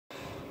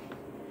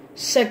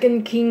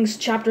2 Kings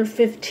chapter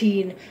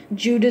 15.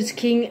 Judah's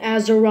king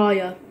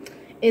Azariah.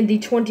 In the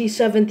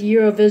 27th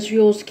year of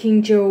Israel's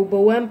king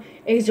Jeroboam,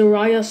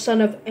 Azariah son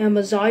of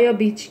Amaziah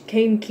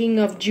became king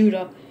of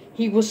Judah.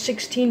 He was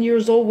 16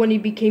 years old when he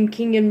became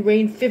king and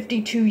reigned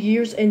 52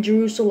 years in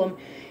Jerusalem.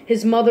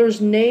 His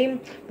mother's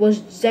name was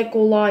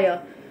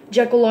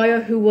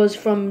Jecholiah, who was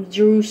from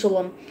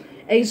Jerusalem.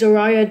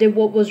 Azariah did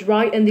what was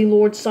right in the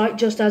Lord's sight,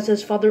 just as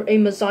his father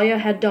Amaziah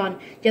had done.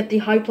 Yet the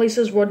high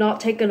places were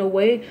not taken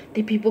away.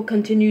 The people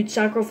continued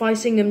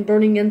sacrificing and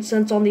burning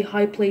incense on the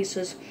high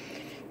places.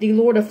 The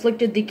Lord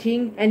afflicted the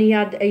king, and he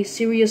had a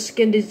serious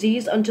skin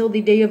disease until the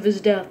day of his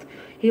death.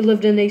 He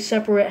lived in a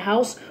separate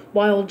house,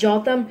 while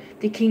Jotham,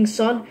 the king's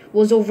son,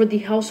 was over the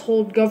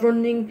household,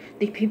 governing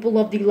the people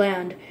of the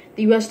land.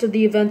 The rest of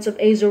the events of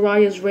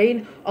Azariah's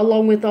reign,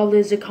 along with all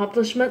his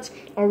accomplishments,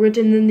 are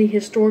written in the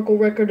historical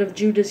record of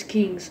Judah's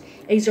kings.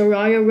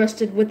 Azariah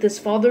rested with his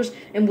fathers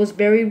and was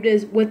buried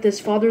with his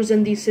fathers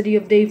in the city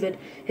of David.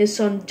 His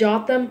son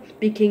Jotham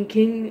became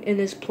king in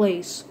his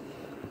place.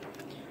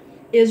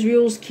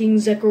 Israel's king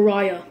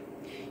Zechariah.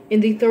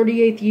 In the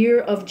 38th year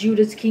of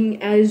Judah's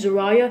king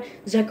Azariah,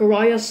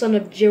 Zechariah son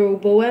of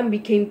Jeroboam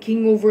became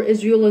king over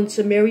Israel and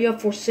Samaria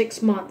for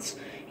 6 months.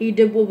 He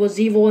did what was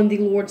evil in the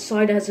Lord's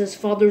sight, as his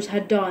fathers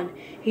had done.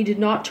 He did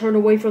not turn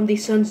away from the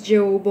sins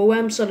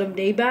Jeroboam son of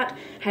Nebat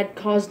had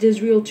caused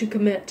Israel to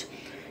commit.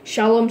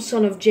 Shallum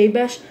son of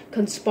Jabesh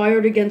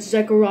conspired against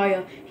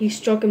Zechariah. He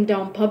struck him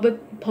down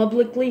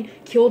publicly,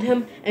 killed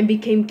him, and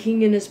became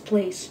king in his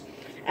place.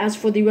 As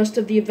for the rest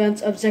of the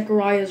events of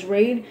Zechariah's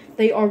reign,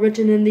 they are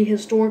written in the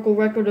historical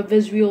record of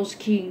Israel's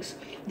kings.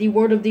 The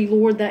word of the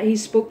Lord that he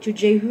spoke to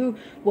Jehu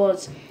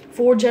was,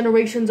 4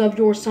 generations of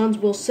your sons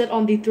will sit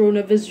on the throne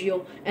of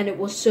Israel, and it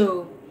was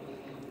so.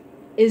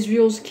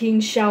 Israel's king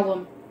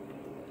Shallum.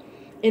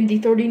 In the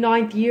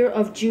 39th year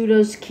of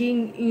Judah's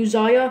king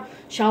Uzziah,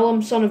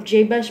 Shallum son of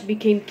Jabesh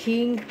became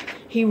king.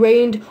 He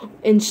reigned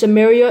in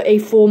Samaria a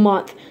full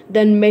month.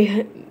 Then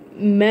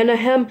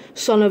Menahem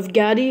son of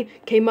Gadi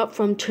came up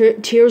from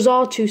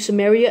Tirzah to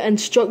Samaria and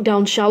struck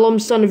down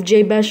Shallum son of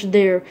Jabesh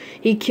there.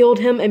 He killed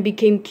him and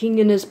became king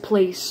in his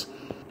place.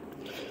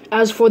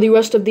 As for the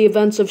rest of the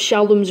events of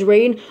Shallum's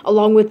reign,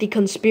 along with the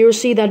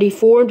conspiracy that he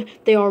formed,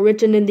 they are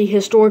written in the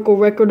historical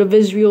record of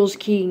Israel's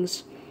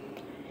kings.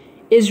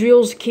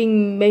 Israel's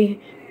king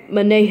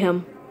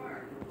Menahem.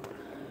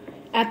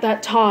 At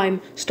that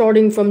time,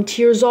 starting from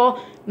Tirzah,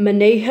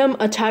 Menahem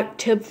attacked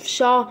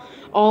Tifsha,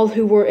 all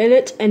who were in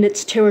it and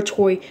its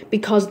territory.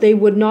 Because they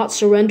would not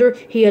surrender,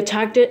 he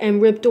attacked it and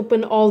ripped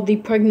open all the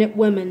pregnant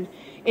women.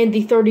 In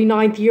the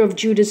 39th year of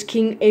Judah's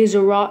king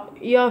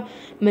Azariah,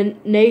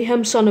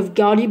 Menahem son of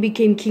Gadi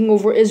became king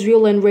over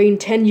Israel and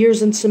reigned 10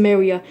 years in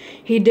Samaria.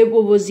 He did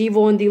what was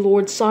evil in the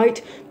Lord's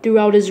sight.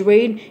 Throughout his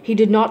reign, he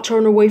did not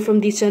turn away from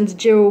the sins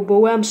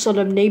Jeroboam son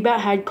of Nebat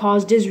had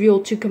caused Israel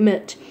to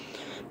commit.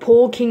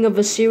 Pul, king of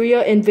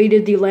Assyria,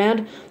 invaded the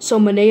land, so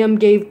Menahem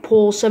gave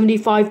Pul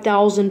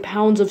 75,000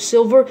 pounds of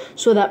silver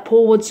so that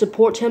Pul would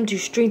support him to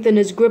strengthen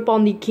his grip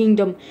on the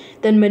kingdom.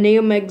 Then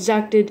Menahem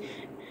exacted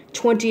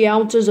 20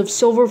 ounces of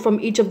silver from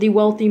each of the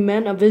wealthy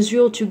men of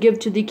Israel to give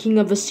to the king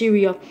of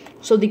Assyria.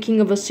 So the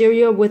king of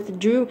Assyria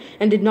withdrew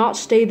and did not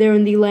stay there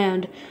in the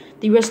land.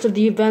 The rest of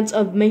the events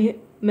of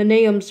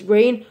Menahem's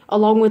reign,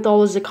 along with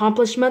all his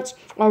accomplishments,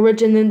 are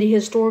written in the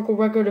historical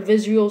record of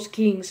Israel's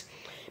kings.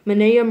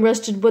 Menahem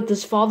rested with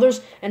his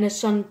fathers, and his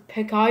son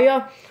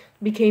Pekahiah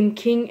became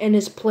king in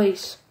his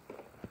place.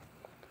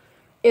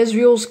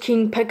 Israel's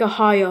king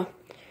Pekahiah.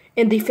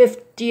 In the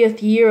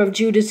 50th year of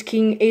Judah's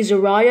king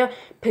Azariah,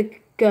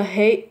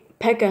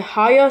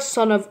 Pekahiah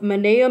son of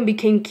Menahem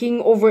became king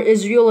over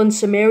Israel and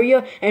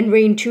Samaria and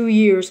reigned 2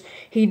 years.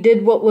 He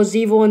did what was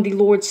evil in the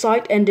Lord's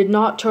sight and did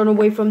not turn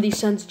away from the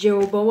sins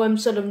Jeroboam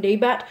son of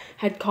Nebat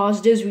had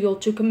caused Israel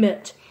to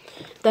commit.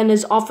 Then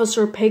his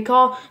officer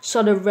Pekah,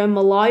 son of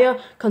Remaliah,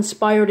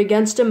 conspired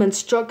against him and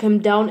struck him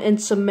down in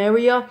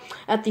Samaria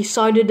at the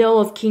citadel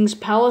of King's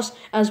palace,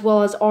 as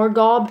well as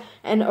Argob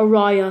and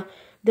Ariah.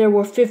 There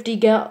were 50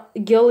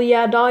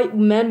 Gileadite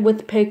men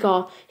with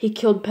Pekah. He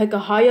killed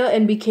Pekahiah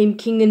and became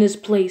king in his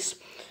place.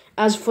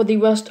 As for the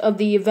rest of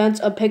the events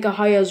of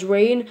Pekahiah's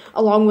reign,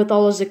 along with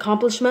all his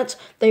accomplishments,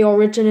 they are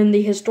written in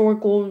the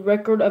historical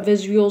record of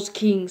Israel's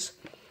kings.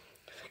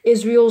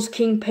 Israel's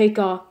king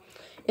Pekah.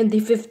 In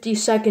the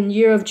 52nd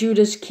year of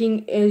Judah's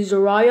king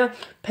Azariah,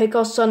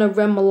 Pekah son of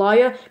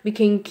Remaliah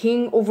became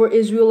king over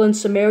Israel and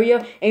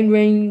Samaria and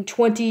reigned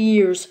 20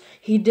 years.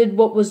 He did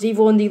what was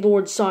evil in the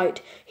Lord's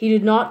sight. He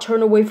did not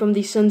turn away from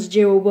the sins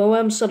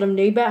Jeroboam son of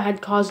Nebat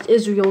had caused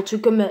Israel to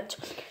commit.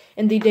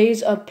 In the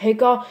days of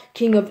Pekah,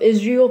 king of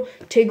Israel,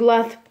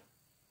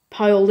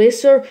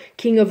 Tiglath-Pileser,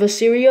 king of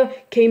Assyria,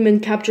 came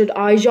and captured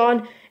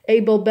Ijon,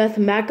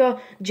 Abel-Beth-Makkah,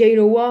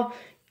 Janoah,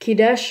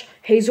 Kedesh,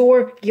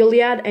 Hazor,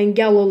 Gilead, and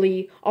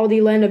Galilee, all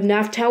the land of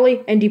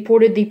Naphtali, and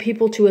deported the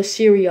people to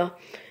Assyria.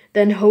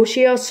 Then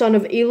Hoshea, son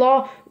of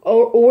Elah,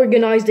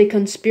 organized a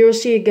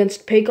conspiracy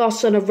against Pekah,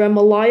 son of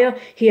Remaliah.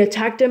 He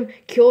attacked him,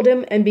 killed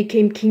him, and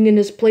became king in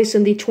his place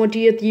in the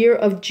 20th year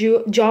of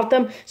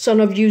Jotham, son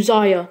of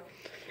Uzziah.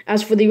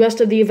 As for the rest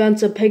of the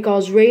events of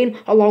Pekah's reign,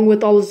 along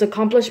with all his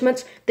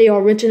accomplishments, they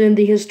are written in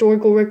the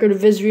historical record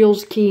of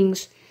Israel's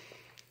kings.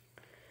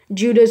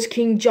 Judah's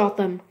king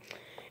Jotham.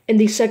 In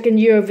the 2nd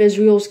year of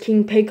Israel's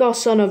king Pekah,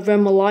 son of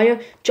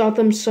Remaliah,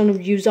 Jotham, son of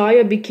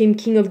Uzziah, became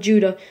king of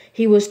Judah.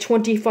 He was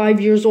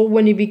 25 years old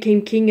when he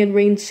became king and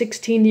reigned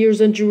 16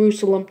 years in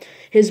Jerusalem.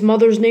 His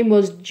mother's name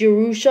was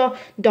Jerusha,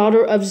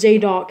 daughter of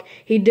Zadok.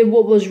 He did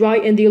what was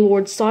right in the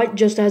Lord's sight,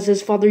 just as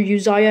his father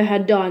Uzziah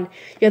had done.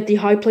 Yet the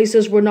high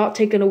places were not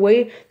taken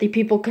away. The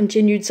people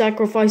continued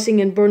sacrificing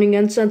and burning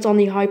incense on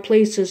the high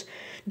places.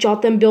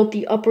 Jotham built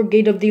the upper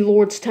gate of the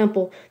Lord's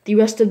temple. The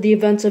rest of the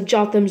events of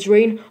Jotham's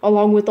reign,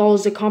 along with all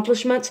his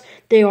accomplishments,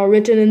 they are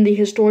written in the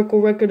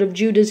historical record of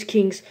Judah's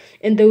kings.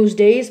 In those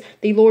days,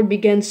 the Lord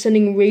began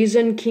sending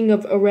Rezin, king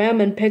of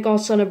Aram, and Pekah,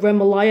 son of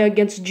Remaliah,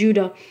 against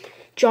Judah.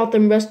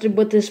 Jotham rested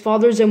with his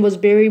fathers and was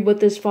buried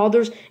with his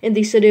fathers in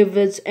the city of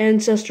his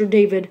ancestor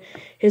David.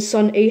 His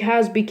son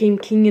Ahaz became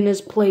king in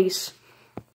his place.